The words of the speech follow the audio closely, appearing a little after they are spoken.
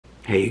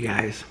Hey, you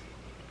guys.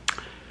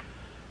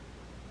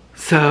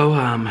 So,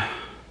 I'm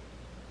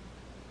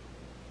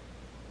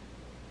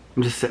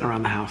just sitting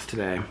around the house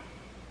today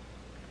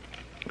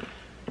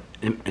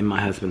in my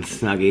husband's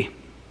Snuggie,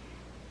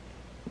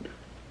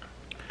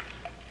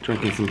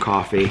 drinking some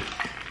coffee.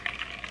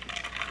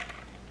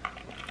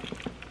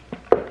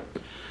 I'm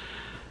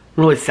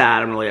really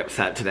sad. I'm really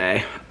upset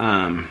today.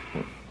 I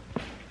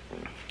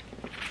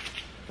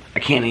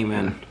can't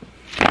even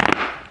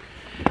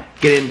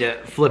get into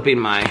flipping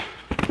my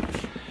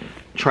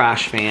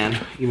trash fan,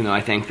 even though I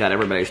think that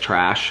everybody's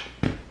trash.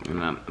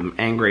 And I'm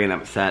angry and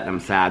upset and I'm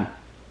sad.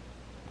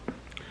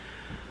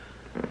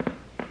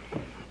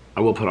 I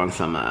will put on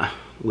some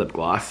lip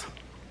gloss.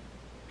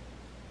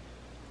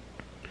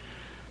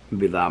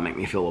 Maybe that'll make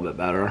me feel a little bit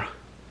better.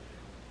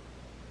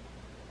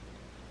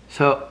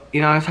 So,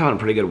 I was having a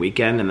pretty good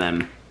weekend, and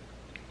then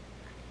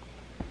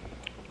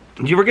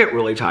do you ever get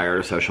really tired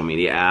of social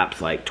media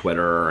apps like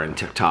Twitter and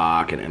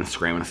TikTok and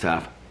Instagram and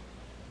stuff?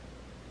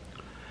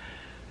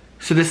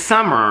 So this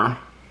summer,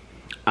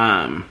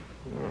 that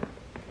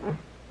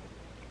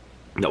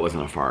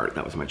wasn't a fart,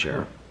 that was my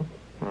chair.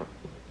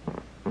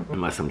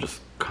 Unless I'm just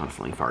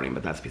constantly farting,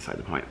 but that's beside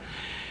the point.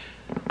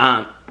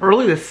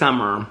 Early this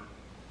summer,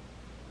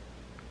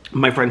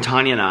 my friend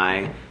Tanya and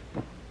I,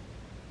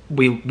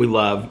 we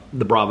love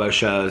the Bravo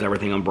shows,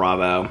 everything on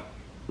Bravo.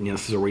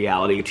 This is a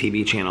reality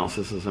TV channel,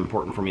 so this is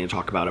important for me to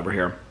talk about over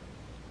here.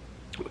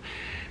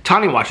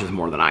 Tanya watches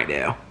more than I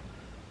do.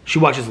 She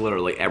watches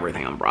literally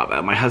everything on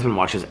Bravo. My husband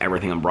watches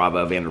everything on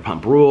Bravo,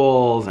 Vanderpump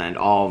Rules, and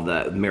all of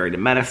the Married to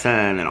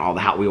Medicine, and all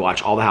the we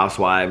watch all the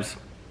Housewives.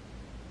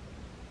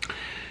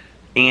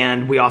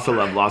 And we also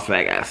love Las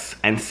Vegas.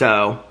 And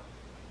so,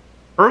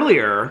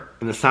 earlier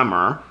in the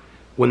summer,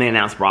 when they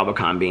announced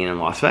Bravocon being in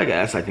Las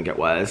Vegas, I think it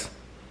was,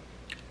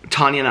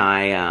 Tanya and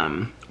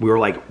I, we were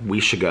like, we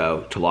should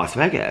go to Las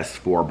Vegas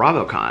for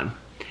Bravocon.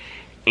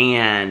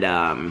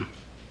 And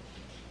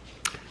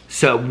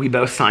so we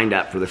both signed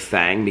up for this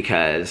thing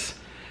because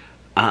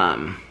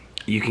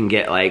you can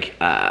get like,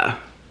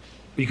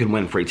 you can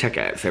win free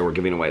tickets. They were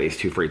giving away these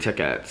 2 free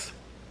tickets.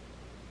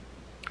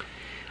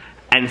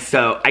 And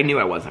so I knew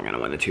I wasn't going to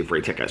win the 2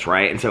 free tickets,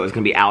 right? And so it was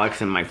going to be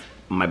Alex and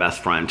my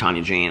best friend,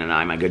 Tanya Jean, and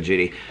I, my good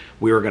Judy.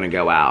 We were going to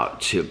go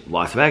out to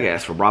Las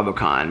Vegas for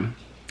Bravocon.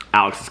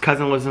 Alex's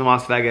cousin lives in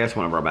Las Vegas.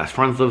 One of our best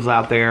friends lives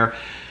out there.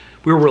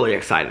 We were really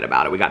excited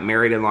about it. We got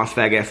married in Las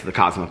Vegas at the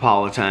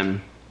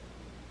Cosmopolitan.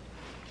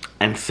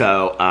 And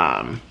so,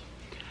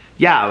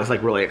 yeah, I was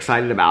like really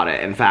excited about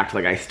it. In fact,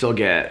 like I still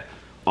get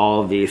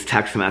all of these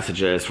text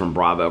messages from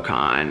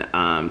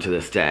Bravocon to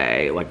this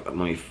day. Like, let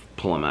me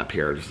pull them up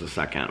here just a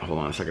second. Hold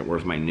on a second.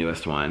 Where's my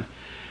newest one?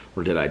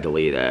 Or did I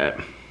delete it?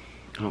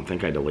 I don't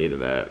think I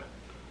deleted it.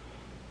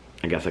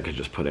 I guess I could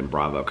just put in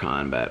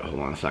Bravocon, but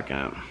hold on a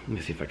second. Let me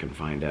see if I can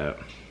find it.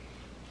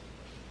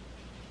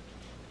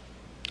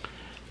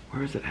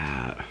 Where is it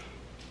at?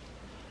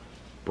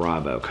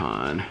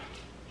 Bravocon.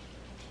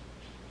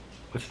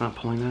 What's not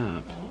pulling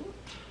up?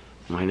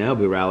 I know,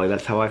 Boo Rally,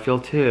 that's how I feel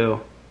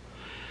too.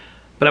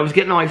 But I was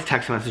getting all these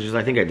text messages.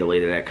 I think I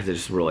deleted it because it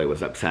just really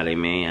was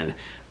upsetting me. And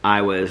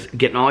I was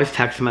getting all these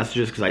text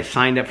messages because I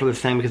signed up for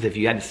this thing. Because if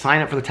you had to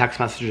sign up for the text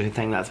messaging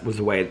thing, that was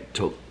the way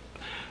to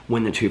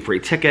win the 2 free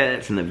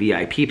tickets and the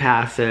VIP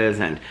passes.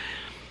 And,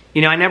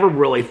 I never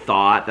really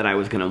thought that I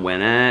was going to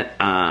win it.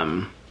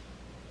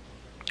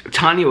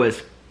 Tanya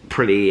was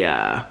pretty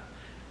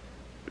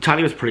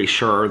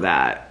sure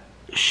that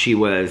she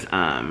was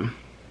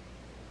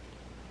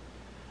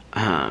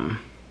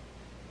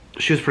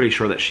pretty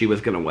sure that she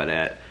was going to win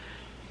it.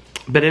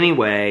 But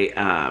anyway,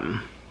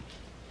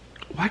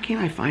 why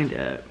can't I find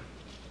it?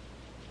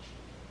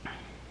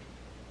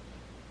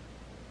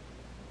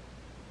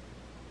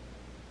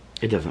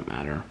 It doesn't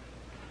matter.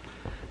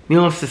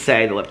 Needless to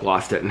say, the lip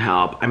gloss didn't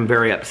help. I'm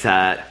very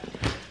upset.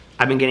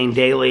 I've been getting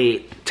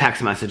daily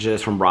text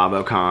messages from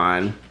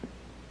Bravocon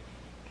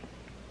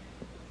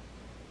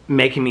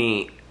making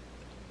me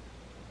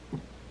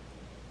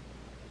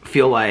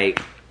feel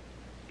like,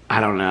 I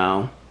don't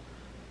know,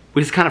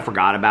 we just kind of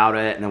forgot about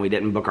it, and then we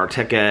didn't book our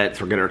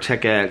tickets or get our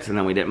tickets, and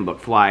then we didn't book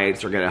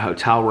flights or get a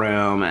hotel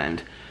room,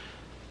 and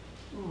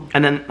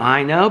then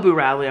I know, Boo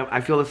Radley,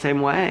 I feel the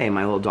same way.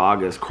 My little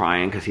dog is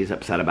crying because he's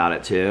upset about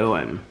it too,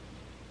 and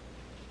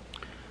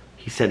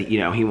he said,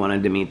 he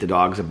wanted to meet the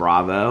dogs of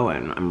Bravo,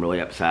 and I'm really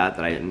upset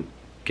that I didn't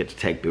get to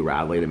take Boo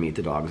Radley to meet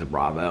the dogs of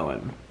Bravo,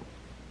 and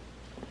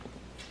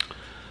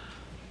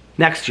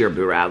next year,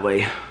 Boo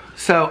Radley.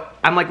 So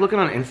I'm like looking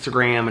on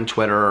Instagram and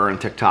Twitter and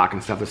TikTok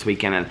and stuff this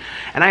weekend,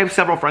 and I have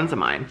several friends of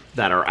mine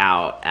that are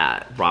out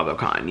at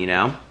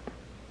Bravocon,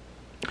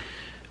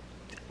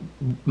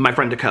 My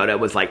friend Dakota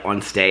was like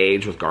on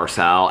stage with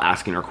Garcelle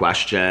asking her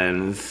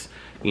questions.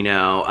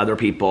 Other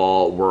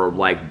people were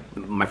like,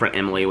 my friend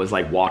Emily was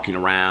like walking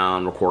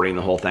around recording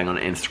the whole thing on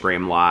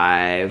Instagram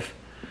Live.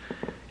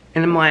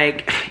 And I'm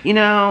like,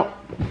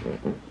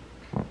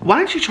 why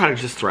don't you try to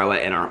just throw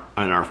it in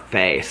our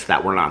face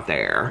that we're not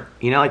there?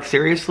 Like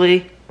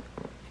seriously?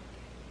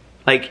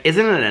 Like,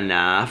 isn't it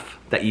enough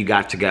that you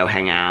got to go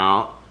hang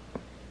out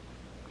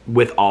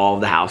with all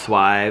the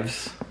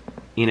housewives,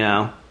 you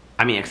know?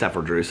 I mean, except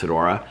for Drew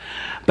Sidora.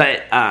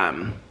 But,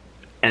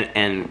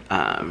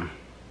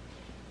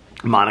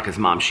 Monica's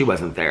mom, she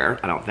wasn't there,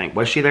 I don't think.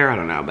 Was she there? I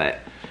don't know, but,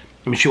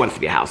 I mean, she wants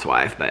to be a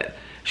housewife, but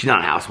she's not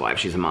a housewife.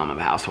 She's a mom of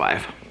a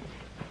housewife.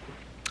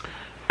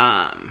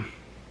 Now,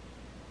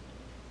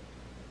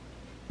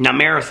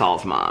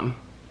 Marisol's mom,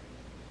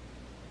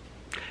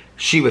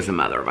 she was the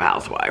mother of a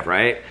housewife,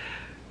 right?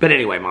 But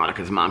anyway,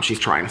 Monica's mom, she's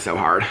trying so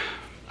hard.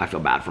 I feel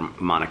bad for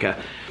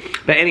Monica.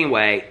 But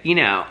anyway, you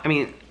know, I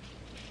mean,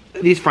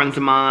 these friends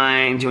of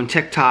mine doing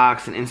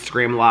TikToks and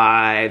Instagram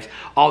lives,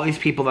 all these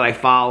people that I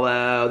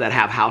follow that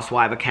have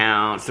housewife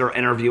accounts, they're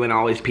interviewing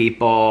all these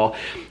people,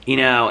 you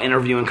know,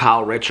 interviewing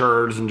Kyle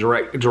Richards and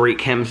Dorit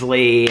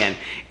Kemsley, and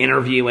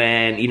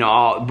interviewing, you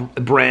know,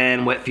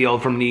 Bryn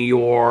Whitfield from New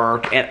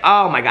York, and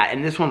oh my God,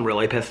 and this one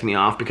really pissed me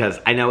off because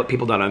I know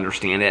people don't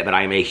understand it, but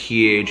I'm a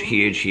huge,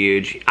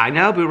 I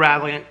know Boo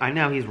Radley, I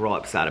know he's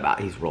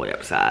really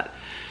upset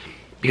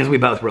because we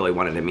both really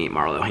wanted to meet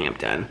Marlo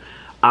Hampton.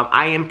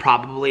 I am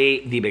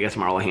probably the biggest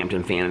Marlo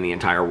Hampton fan in the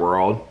entire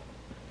world.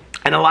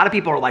 And a lot of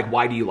people are like,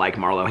 why do you like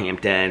Marlo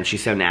Hampton?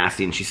 She's so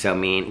nasty and she's so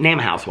mean. Name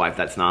a housewife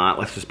that's not.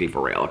 Let's just be for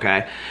real,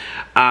 okay?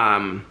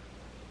 And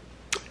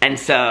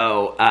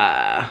so,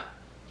 I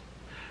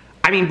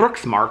mean,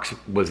 Brooks Marks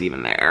was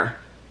even there.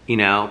 You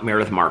know,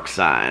 Meredith Marks'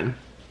 son.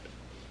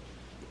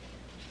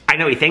 I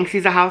know he thinks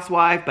he's a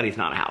housewife, but he's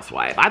not a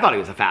housewife. I thought he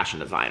was a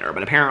fashion designer,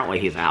 but apparently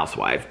he's a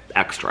housewife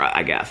extra,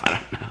 I guess. I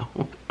don't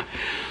know.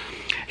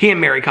 He and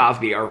Mary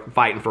Cosby are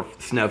fighting for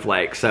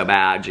Snowflake so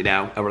bad, you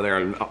know, over there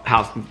in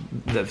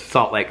the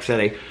Salt Lake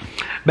City.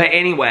 But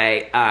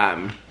anyway,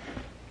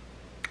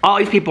 all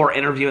these people are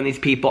interviewing these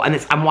people,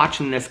 and I'm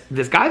watching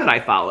this guy that I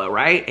follow,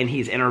 right? And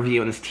he's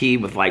interviewing this Tea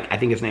with, like, I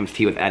think his name's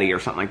Tea with Eddie or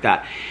something like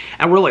that.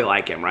 I really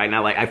like him, right? And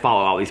I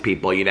follow all these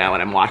people, you know,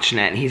 and I'm watching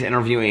it, and he's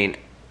interviewing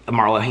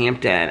Marlo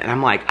Hampton, and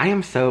I'm like, I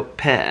am so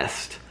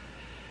pissed.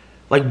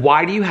 Like,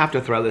 why do you have to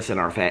throw this in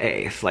our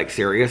face? Like,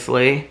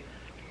 seriously?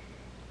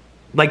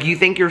 Like, you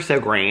think you're so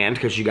grand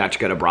because you got to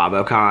go to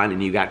Bravocon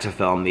and you got to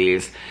film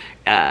these,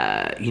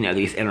 you know,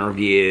 these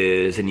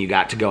interviews, and you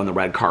got to go on the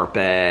red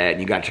carpet,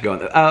 and you got to go in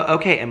the, oh,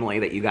 okay, Emily,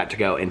 that you got to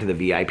go into the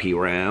VIP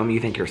room.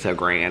 You think you're so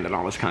grand and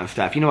all this kind of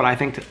stuff. You know what I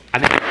think? I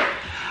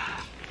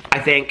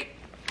think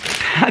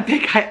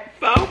I have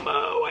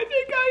FOMO. I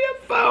think I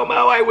have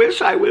FOMO. I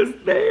wish I was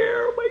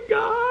there. Oh, my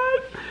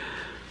God.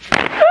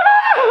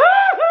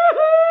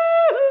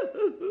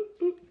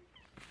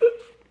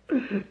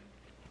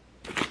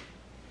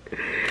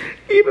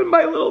 Even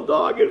my little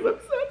dog is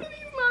upset that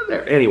he's not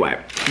there.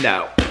 Anyway,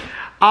 no.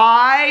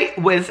 I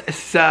was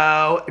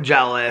so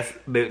jealous,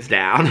 boots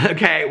down,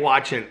 okay,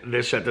 watching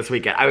this shit this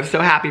weekend. I was so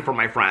happy for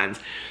my friends.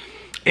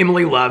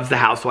 Emily loves The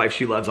Housewife.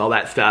 She loves all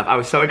that stuff. I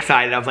was so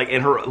excited. I was like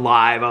in her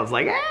live. I was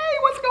like, hey,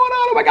 what's going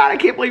on? Oh my God, I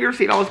can't believe you're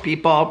seeing all those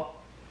people.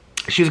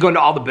 She was going to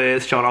all the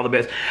booths, showing all the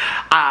booths.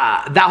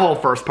 That whole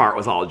first part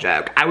was all a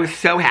joke. I was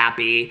so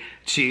happy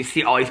to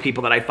see all these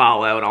people that I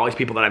follow and all these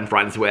people that I'm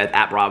friends with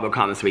at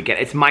Bravocon this weekend.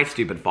 It's my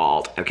stupid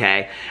fault,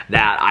 okay,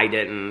 that I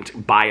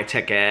didn't buy a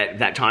ticket,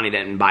 that Tanya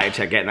didn't buy a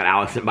ticket, and that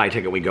Alex didn't buy a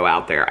ticket. We go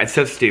out there. It's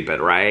so stupid,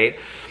 right?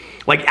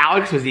 Like,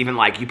 Alex was even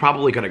like, you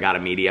probably could have got a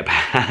media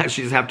pass.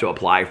 You just have to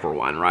apply for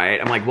one, right?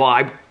 I'm like, well,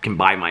 I can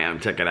buy my own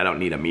ticket. I don't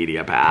need a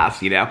media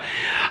pass, you know?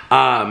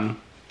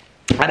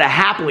 I'd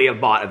happily have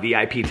bought a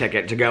VIP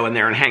ticket to go in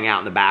there and hang out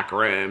in the back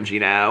rooms,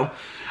 you know?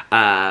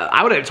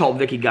 I would have told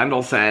Vicki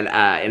Gundelson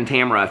and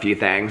Tamara a few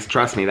things.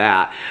 Trust me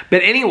that.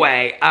 But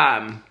anyway,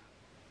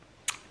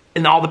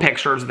 and all the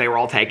pictures they were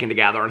all taken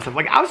together and stuff.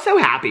 Like, I was so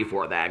happy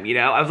for them, you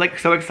know? I was, like,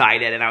 so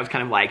excited, and I was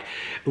kind of, like,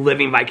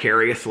 living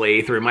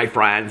vicariously through my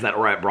friends that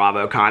were at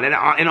Bravocon.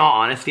 And in all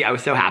honesty, I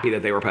was so happy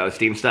that they were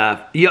posting stuff.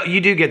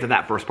 You do get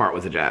that first part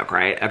was a joke,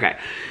 right? Okay.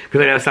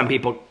 Because I know some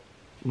people,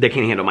 they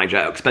can't handle my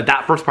jokes. But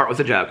that first part was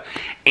a joke.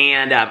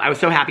 And I was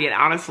so happy. And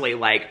honestly,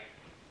 like,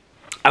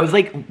 I was,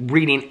 like,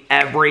 reading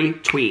every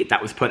tweet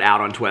that was put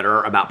out on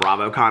Twitter about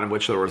Bravocon, of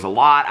which there was a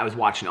lot. I was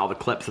watching all the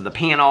clips of the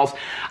panels.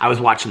 I was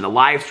watching the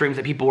live streams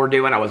that people were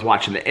doing. I was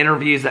watching the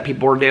interviews that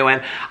people were doing.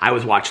 I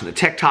was watching the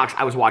TikToks.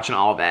 I was watching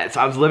all of it. So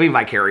I was living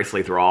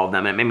vicariously through all of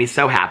them. It made me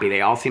so happy.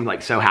 They all seemed,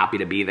 like, so happy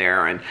to be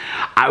there. And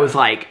I was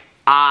like,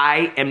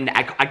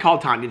 I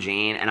called Tanya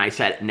Jean and I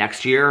said,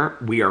 next year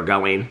we are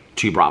going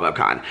to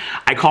Bravocon.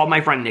 I called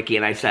my friend Nikki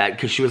and I said,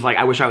 because she was like,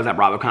 I wish I was at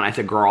Bravocon. I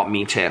said, girl,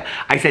 me too.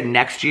 I said,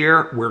 next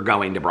year we're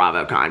going to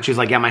Bravocon. She was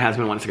like, yeah, my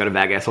husband wants to go to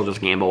Vegas. He'll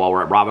just gamble while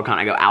we're at Bravocon.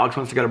 I go, Alex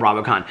wants to go to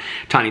Bravocon.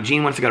 Tanya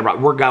Jean wants to go to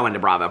Bravocon. We're going to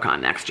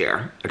Bravocon next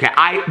year. Okay,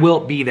 I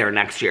will be there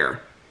next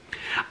year.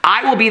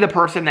 I will be the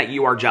person that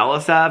you are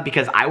jealous of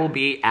because I will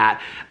be at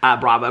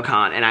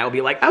Bravocon and I will be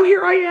like, oh,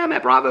 here I am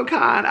at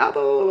Bravocon, oh,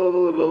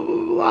 blah, blah,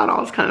 blah, blah, and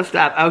all this kind of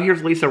stuff. Oh,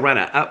 here's Lisa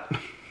Rinna. Oh,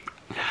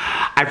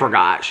 I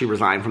forgot. She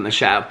resigned from the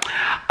show.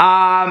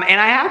 And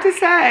I have to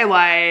say,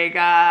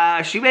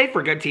 like, she made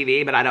for good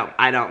TV, but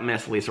I don't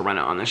miss Lisa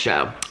Rinna on the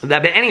show.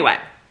 But anyway,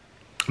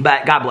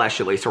 But God bless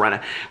you, Lisa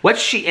Rinna. What's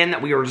she in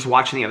that we were just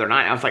watching the other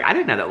night? I was like, I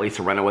didn't know that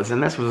Lisa Rinna was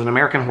in this. Was it an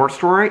American Horror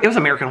Story? It was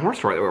American Horror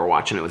Story that we were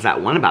watching. It was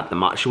that one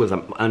about she was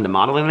on the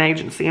modeling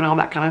agency and all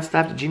that kind of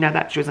stuff. Did you know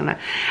that she was in that?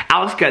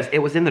 Alex goes, it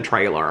was in the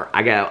trailer.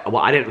 I go,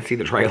 well, I didn't see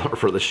the trailer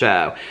for the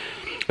show.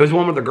 It was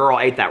one where the girl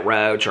ate that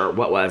roach, or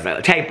what was it?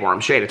 A tapeworm.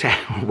 She ate a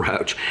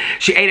roach.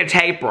 She ate a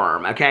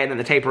tapeworm, okay? And then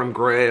the tapeworm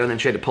grew, and then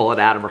she had to pull it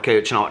out of her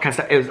cooch and all that kind of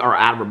stuff. It was, or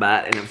out of her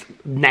butt, and it was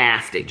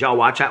nasty. Did y'all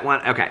watch that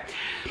one? Okay.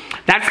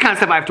 That's the kind of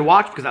stuff I have to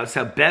watch because I was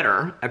so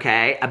bitter,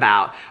 okay,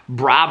 about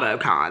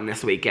Bravocon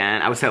this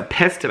weekend. I was so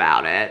pissed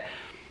about it.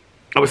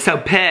 I was so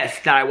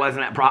pissed that I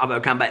wasn't at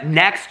Bravocon. But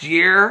next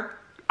year,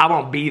 I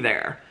won't be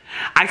there.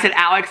 I said,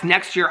 Alex,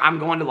 next year I'm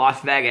going to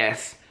Las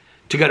Vegas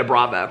to go to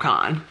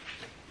Bravocon.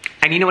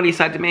 And you know what he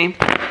said to me?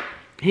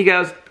 He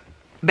goes,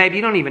 babe,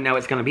 you don't even know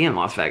it's going to be in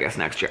Las Vegas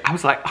next year. I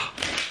was like, oh,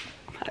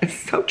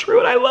 that's so true,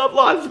 and I love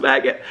Las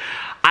Vegas.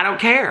 I don't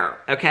care,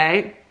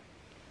 okay?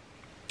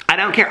 I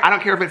don't care. I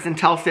don't care if it's in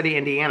Tell City,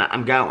 Indiana.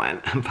 I'm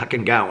going. I'm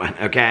fucking going,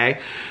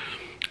 okay?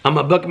 I'm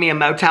going to book me a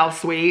motel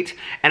suite,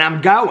 and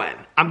I'm going.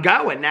 I'm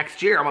going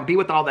next year. I'm going to be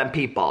with all them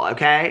people,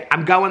 okay?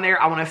 I'm going there.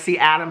 I want to see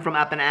Adam from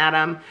Up and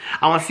Adam.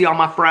 I want to see all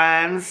my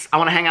friends. I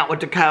want to hang out with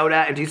Dakota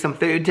and do some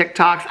food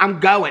TikToks. I'm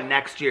going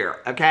next year,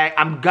 okay?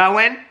 I'm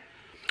going.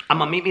 I'm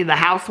going to meet me the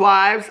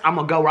housewives. I'm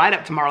going to go right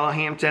up to Marlo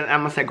Hampton, and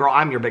I'm going to say, girl,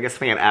 I'm your biggest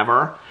fan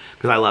ever.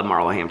 Because I love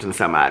Marlo Hampton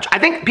so much. I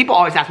think people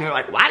always ask me,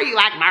 like, why do you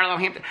like Marlo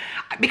Hampton?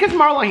 Because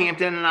Marlo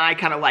Hampton and I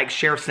kind of like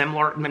share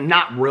similar,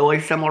 not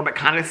really similar, but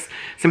kind of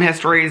some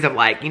histories of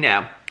like, you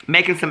know,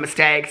 making some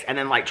mistakes and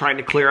then like trying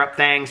to clear up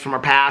things from her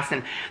past.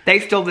 And they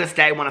still this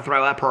day want to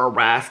throw up her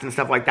arrest and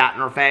stuff like that in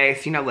her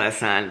face. You know,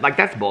 listen, like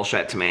that's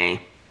bullshit to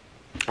me.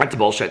 That's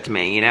bullshit to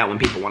me, you know, when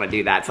people want to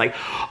do that. It's like,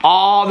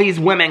 all these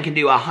women can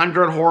do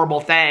 100 horrible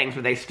things,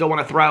 but they still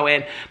want to throw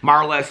in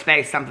Marlo's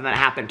face something that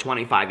happened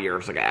 25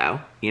 years ago.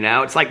 You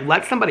know, it's like,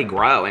 let somebody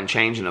grow and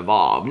change and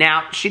evolve.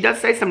 Now, she does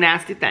say some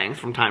nasty things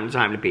from time to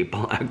time to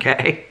people,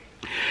 okay?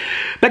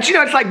 But, you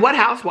know, it's like, what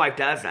housewife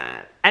does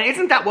that? And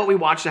isn't that what we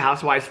watch the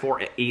housewives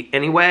for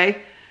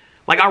anyway?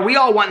 Like, are we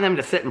all wanting them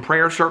to sit in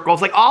prayer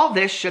circles? Like, all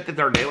this shit that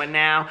they're doing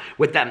now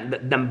with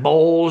them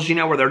bowls, you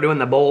know, where they're doing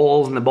the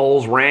bowls and the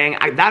bowls ring.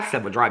 That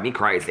stuff would drive me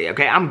crazy,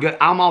 okay? I'm good.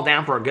 I'm all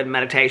down for a good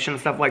meditation and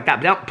stuff like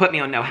that. But don't put me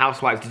on No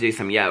Housewives to do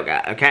some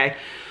yoga, okay?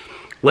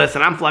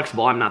 Listen, I'm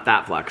flexible. I'm not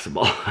that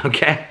flexible,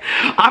 okay?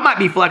 I might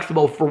be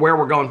flexible for where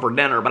we're going for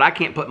dinner, but I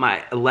can't put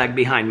my leg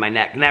behind my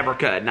neck. Never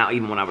could. Not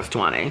even when I was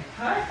 20.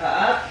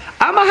 Hi,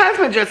 Oh, my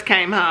husband just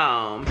came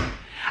home.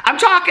 I'm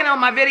talking on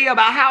my video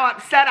about how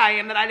upset I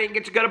am that I didn't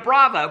get to go to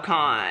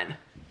Bravocon.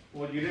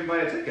 Well, you didn't buy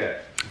a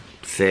ticket.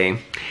 See.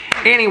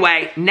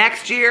 Anyway,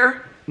 next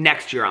year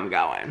I'm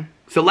going.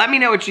 So let me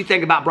know what you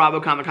think about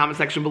Bravocon in the comment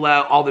section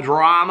below. All the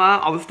drama,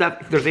 all the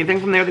stuff. If there's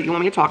anything from there that you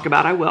want me to talk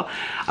about, I will.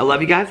 I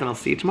love you guys, and I'll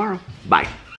see you tomorrow. Bye.